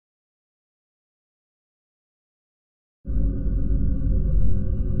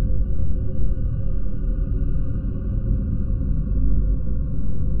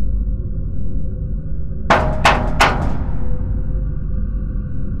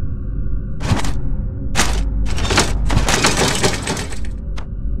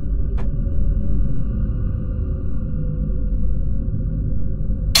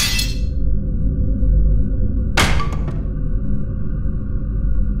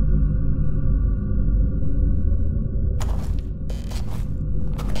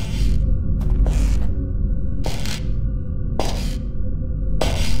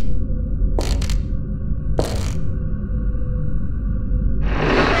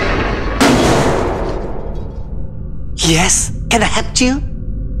Yes, can I help you?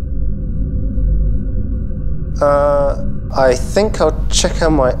 I think I'll check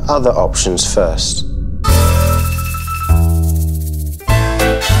out my other options first.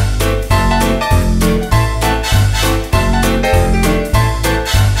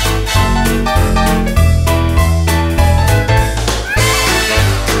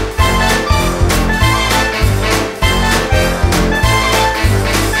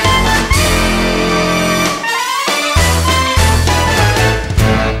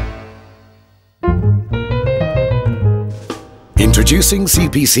 Introducing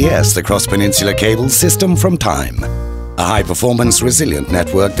CPCS, the Cross-Peninsular Cable System from Time. A high-performance, resilient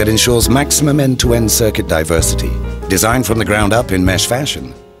network that ensures maximum end-to-end circuit diversity. Designed from the ground up in mesh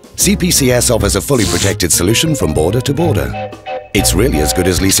fashion, CPCS offers a fully protected solution from border to border. It's really as good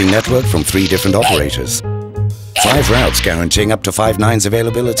as leasing network from 3 different operators. 5 routes guaranteeing up to 5 nines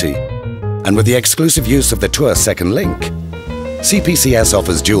availability. And with the exclusive use of the Tour Second Link, CPCS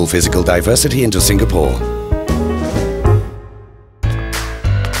offers dual physical diversity into Singapore.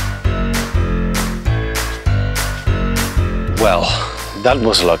 Well, that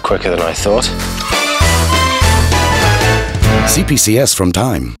was a lot quicker than I thought. CPCS from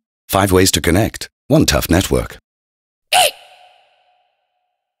Time. 5 ways to connect. 1 tough network.